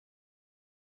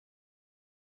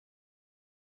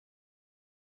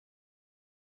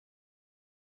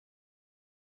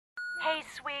Hey,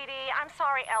 sweetie, I'm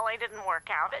sorry LA didn't work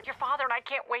out. Your father and I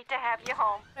can't wait to have you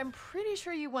home. I'm pretty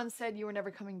sure you once said you were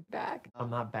never coming back. I'm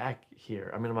not back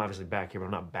here. I mean, I'm obviously back here, but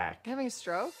I'm not back. Having a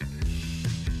stroke?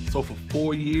 So for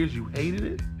 4 years, you hated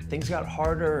it? Things got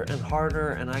harder and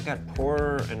harder, and I got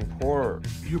poorer and poorer.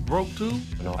 You're broke too?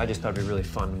 No, I just thought it'd be really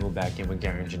fun to move back in with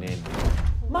Gary and Janine.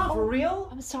 Mom, for real?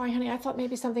 I'm sorry, honey. I thought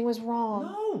maybe something was wrong.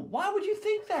 No, why would you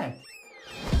think that?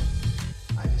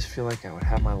 I just feel like I would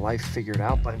have my life figured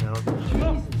out by now.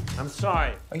 I'm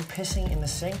sorry. Are you pissing in the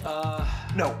sink?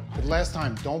 No. But last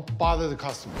time, don't bother the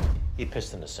customer. He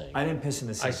pissed in the sink. I didn't piss in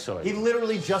the sink. I saw it. He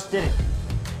literally just did it.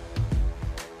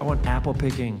 I went apple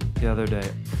picking the other day.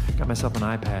 Got myself an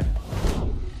iPad.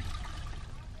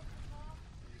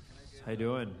 How you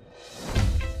doing?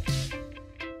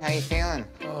 How you feeling?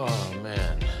 Oh,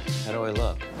 man. How do I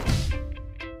look?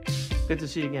 Good to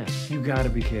see you again. You gotta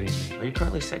be kidding me. Are you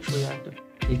currently sexually active?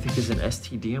 You think there's an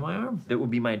STD in my arm? That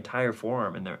would be my entire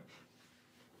forearm in there.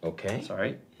 Okay.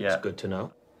 Sorry? Yeah. It's good to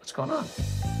know. What's going on?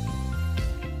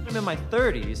 I'm in my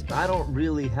 30s. I don't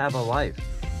really have a life.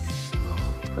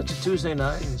 It's a Tuesday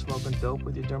night and smoking dope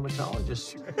with your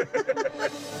dermatologist.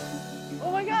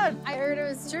 Oh my God! I heard it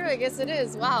was true. I guess it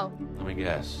is. Wow. Let me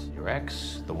guess. Your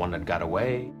ex? The one that got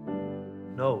away?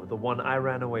 No, the one I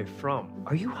ran away from.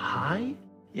 Are you high?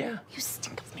 Yeah. You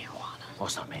stink of marijuana. Oh,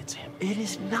 it's not me, it's him. It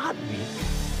is not me.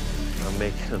 I'm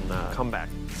making a comeback.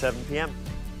 7 p.m.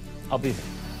 I'll be there.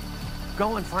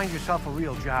 Go and find yourself a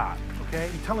real job, okay?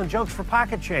 You're telling jokes for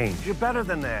pocket change. You're better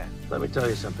than that. Let me tell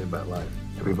you something about life.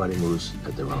 Everybody moves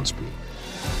at their own speed.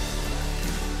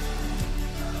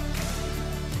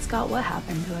 Scott, what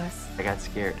happened to us? I got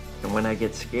scared. And when I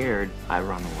get scared, I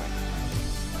run away.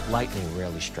 Lightning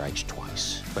rarely strikes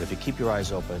twice, but if you keep your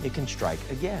eyes open, it can strike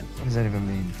again. What does that even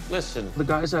mean? Listen, the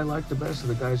guys I like the best are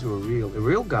the guys who are real. The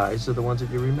real guys are the ones that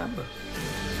you remember.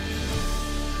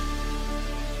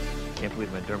 Can't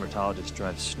believe my dermatologist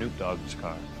drives Snoop Dogg's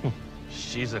car.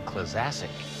 She's a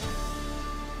classic.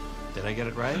 Did I get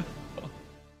it right?